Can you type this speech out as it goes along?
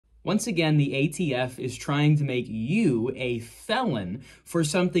Once again, the ATF is trying to make you a felon for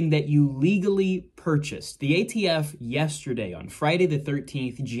something that you legally purchased. The ATF yesterday, on Friday the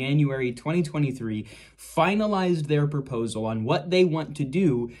 13th, January 2023, finalized their proposal on what they want to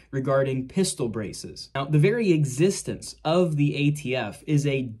do regarding pistol braces. Now, the very existence of the ATF is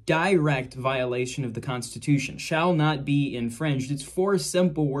a direct violation of the Constitution. Shall not be infringed. It's 4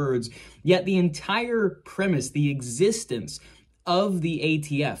 simple words, yet the entire premise, the existence of the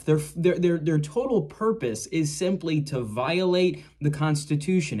ATF, their total purpose is simply to violate the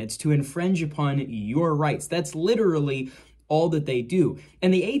Constitution. It's to infringe upon your rights. That's literally all that they do.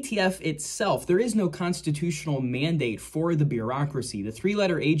 And the ATF itself, there is no constitutional mandate for the bureaucracy. The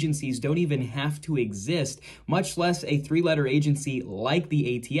 3-letter agencies don't even have to exist, much less a 3-letter agency like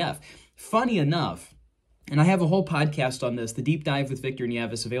the ATF. Funny enough, and I have a whole podcast on this, The Deep Dive with Victor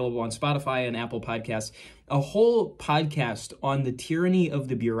Nieves, available on Spotify and Apple Podcasts, a whole podcast on the tyranny of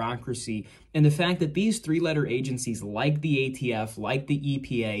the bureaucracy and the fact that these 3-letter agencies like the ATF, like the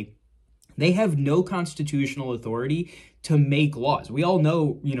EPA, they have no constitutional authority to make laws. We all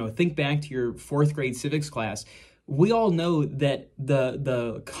know, think back to your 4th grade civics class, we all know that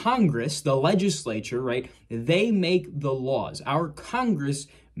the Congress, the legislature, right, they make the laws. Our Congress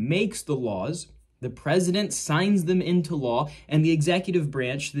makes the laws. The president signs them into law, and the executive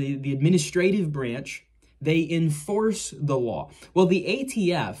branch, the administrative branch, they enforce the law. Well, the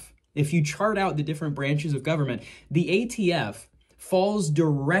ATF, if you chart out the different branches of government, the ATF falls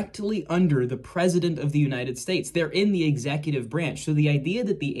directly under the President of the United States. They're in the executive branch. So the idea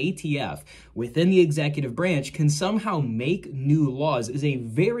that the ATF within the executive branch can somehow make new laws is a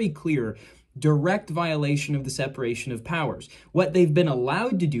very clear direct violation of the separation of powers. What they've been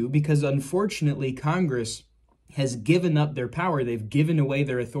allowed to do, because unfortunately Congress has given up their power, they've given away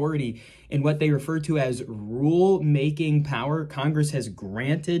their authority in what they refer to as rule-making power. Congress has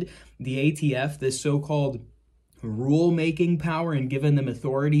granted the ATF this so-called rule-making power and given them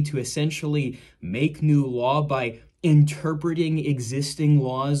authority to essentially make new law by interpreting existing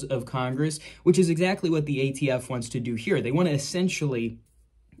laws of Congress, which is exactly what the ATF wants to do here. They want to essentially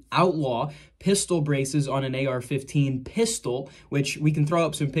outlaw pistol braces on an AR-15 pistol, which we can throw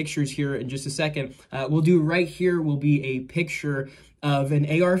up some pictures here in just a second. We'll do right here will be a picture of an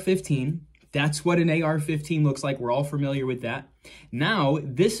AR-15. That's what an AR-15 looks like. We're all familiar with that. Now,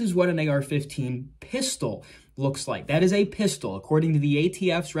 this is what an AR-15 pistol looks like. That is a pistol. According to the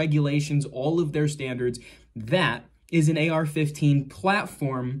ATF's regulations, all of their standards, that is an AR-15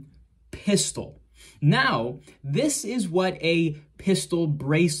 platform pistol. Now, this is what a pistol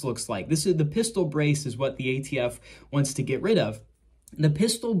brace looks like. The pistol brace is what the ATF wants to get rid of. The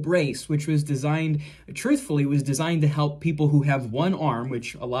pistol brace, which was designed, truthfully, was designed to help people who have one arm,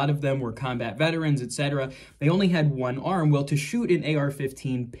 which a lot of them were combat veterans, etc. They only had one arm. Well, to shoot an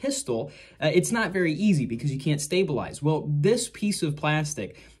AR-15 pistol, it's not very easy because you can't stabilize. Well, this piece of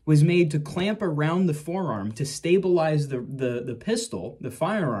plastic was made to clamp around the forearm to stabilize the pistol, the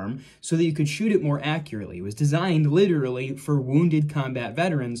firearm, so that you could shoot it more accurately. It was designed literally for wounded combat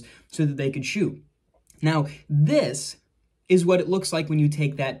veterans so that they could shoot. Now, this is what it looks like when you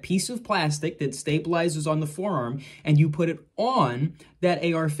take that piece of plastic that stabilizes on the forearm and you put it on that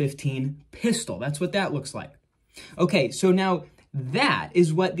AR-15 pistol. That's what that looks like. Okay, so now that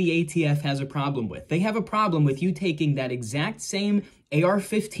is what the ATF has a problem with. They have a problem with you taking that exact same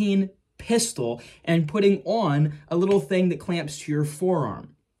AR-15 pistol and putting on a little thing that clamps to your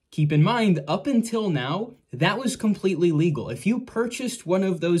forearm. Keep in mind, up until now, that was completely legal. If you purchased one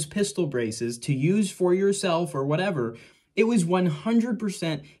of those pistol braces to use for yourself or whatever, it was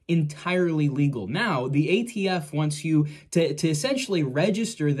 100% entirely legal. Now, the ATF wants you to essentially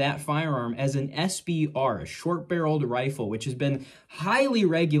register that firearm as an SBR, a short-barreled rifle, which has been highly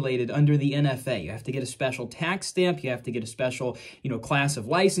regulated under the NFA. You have to get a special tax stamp. You have to get a special, class of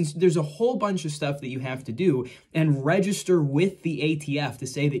license. There's a whole bunch of stuff that you have to do and register with the ATF to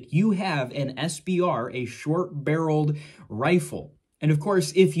say that you have an SBR, a short-barreled rifle. And of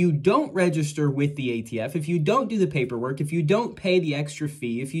course, if you don't register with the ATF, if you don't do the paperwork, if you don't pay the extra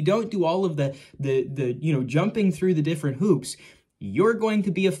fee, if you don't do all of the jumping through the different hoops, you're going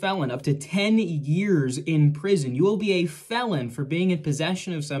to be a felon, up to 10 years in prison. You will be a felon for being in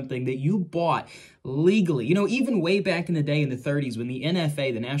possession of something that you bought legally. Even way back in the day in the 30s when the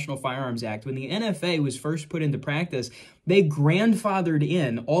NFA, the National Firearms Act, when the NFA was first put into practice, they grandfathered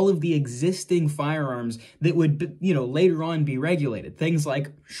in all of the existing firearms that would, later on be regulated. Things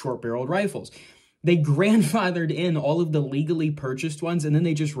like short-barreled rifles. They grandfathered in all of the legally purchased ones, and then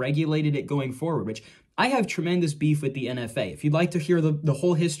they just regulated it going forward, which I have tremendous beef with the NFA. If you'd like to hear the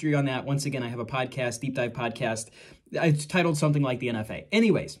whole history on that, once again, I have a podcast, Deep Dive podcast. It's titled something like the NFA.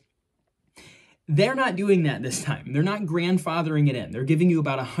 Anyways, They're not doing that this time. They're not grandfathering it in. They're giving you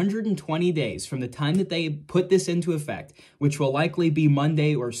about 120 days from the time that they put this into effect, which will likely be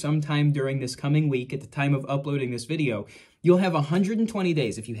Monday or sometime during this coming week at the time of uploading this video. You'll have 120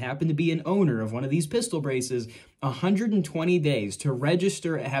 days, if you happen to be an owner of one of these pistol braces, 120 days to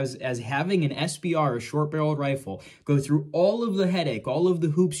register as having an SBR, a short-barreled rifle, go through all of the headache, all of the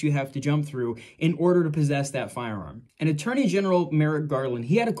hoops you have to jump through in order to possess that firearm. And Attorney General Merrick Garland,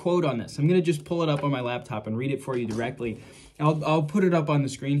 he had a quote on this. I'm going to just pull it up on my laptop and read it for you directly. I'll put it up on the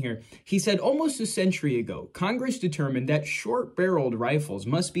screen here. He said, almost a century ago, Congress determined that short-barreled rifles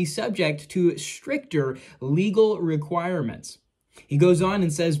must be subject to stricter legal requirements. He goes on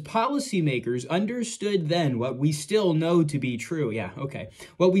and says, policymakers understood then what we still know to be true. Yeah, okay.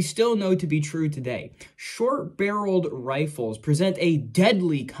 What we still know to be true today. Short-barreled rifles present a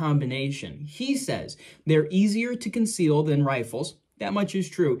deadly combination. He says they're easier to conceal than rifles. That much is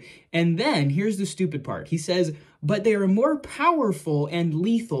true. And then, here's the stupid part. He says, but they are more powerful and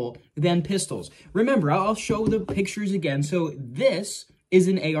lethal than pistols. Remember, I'll show the pictures again. So this is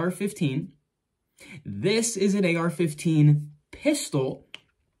an AR-15. This is an AR-15 pistol.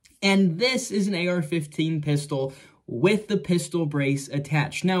 And this is an AR-15 pistol with the pistol brace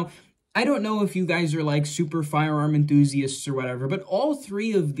attached. Now, I don't know if you guys are like super firearm enthusiasts or whatever, but all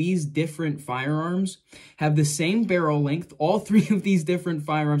three of these different firearms have the same barrel length. All three of these different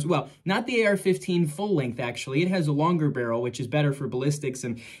firearms, well, not the AR-15 full length, actually. It has a longer barrel, which is better for ballistics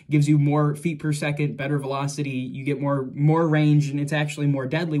and gives you more feet per second, better velocity. You get more range, and it's actually more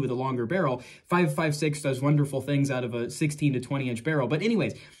deadly with a longer barrel. 5.56 does wonderful things out of a 16 to 20-inch barrel. But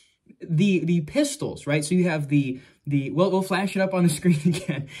anyways, the pistols, right? So you have well, we'll flash it up on the screen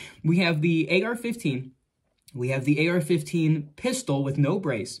again. We have the AR-15. We have the AR-15 pistol with no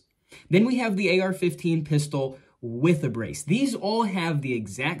brace. Then we have the AR-15 pistol with a brace. These all have the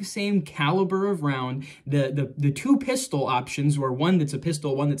exact same caliber of round. The two pistol options, or one that's a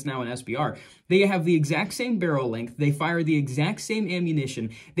pistol, one that's now an SBR, they have the exact same barrel length. They fire the exact same ammunition.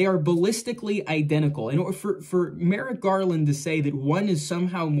 They are ballistically identical. And for Merrick Garland to say that one is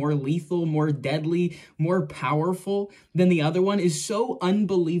somehow more lethal, more deadly, more powerful than the other one is so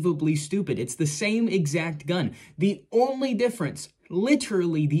unbelievably stupid. It's the same exact gun. The only difference,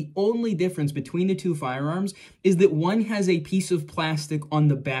 literally the only difference between the two firearms is that one has a piece of plastic on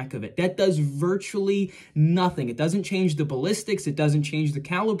the back of it. That does virtually nothing. It doesn't change the ballistics. It doesn't change the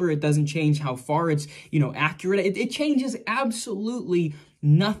caliber. It doesn't change how far it's, accurate. It changes absolutely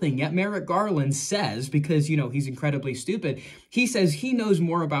nothing. Yet Merrick Garland says, because, he's incredibly stupid, he says he knows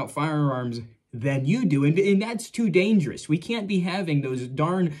more about firearms than you do, and that's too dangerous. We can't be having those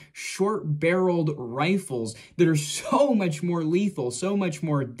darn short-barreled rifles that are so much more lethal, so much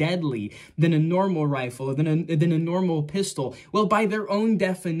more deadly than a normal rifle, than a normal pistol. Well, by their own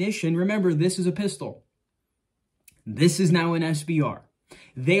definition, remember, this is a pistol. This is now an SBR.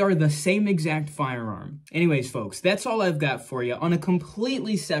 They are the same exact firearm. Anyways, folks, that's all I've got for you. On a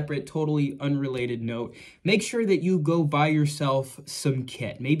completely separate, totally unrelated note, make sure that you go buy yourself some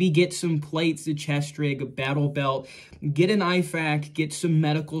kit. Maybe get some plates, a chest rig, a battle belt, get an IFAK, get some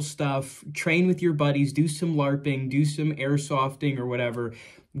medical stuff, train with your buddies, do some LARPing, do some airsofting or whatever.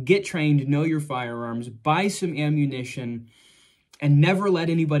 Get trained, know your firearms, buy some ammunition, and never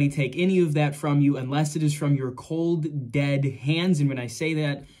let anybody take any of that from you unless it is from your cold, dead hands. And when I say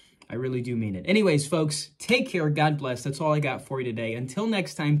that, I really do mean it. Anyways, folks, take care. God bless. That's all I got for you today. Until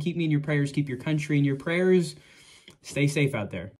next time, keep me in your prayers. Keep your country in your prayers. Stay safe out there.